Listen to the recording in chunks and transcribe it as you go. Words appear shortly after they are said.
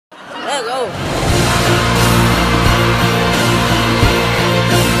Let's go.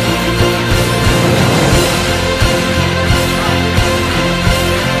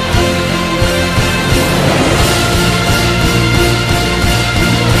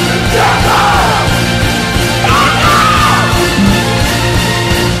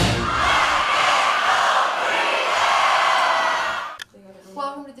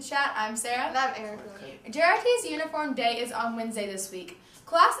 Welcome to the chat. I'm Sarah. And I'm Erica. JRT's uniform day is on Wednesday this week.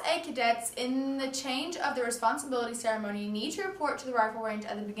 Class A cadets in the change of the responsibility ceremony need to report to the rifle range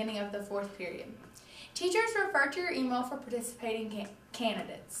at the beginning of the 4th period. Teachers, refer to your email for participating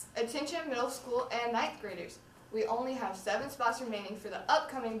candidates. Attention middle school and 9th graders. We only have 7 spots remaining for the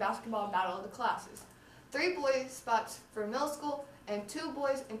upcoming basketball battle of the classes. 3 boys spots for middle school and 2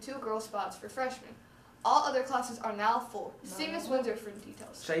 boys and 2 girls spots for freshmen. All other classes are now full. See Ms. Windsor for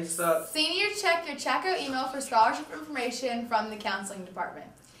details. Chase up. Seniors, check your Chaco email for scholarship information from the counseling department.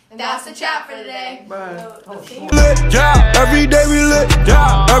 And that's the chat for today. Bye. Yeah, every day we lit.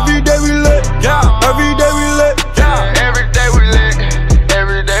 Yeah, every day we lit.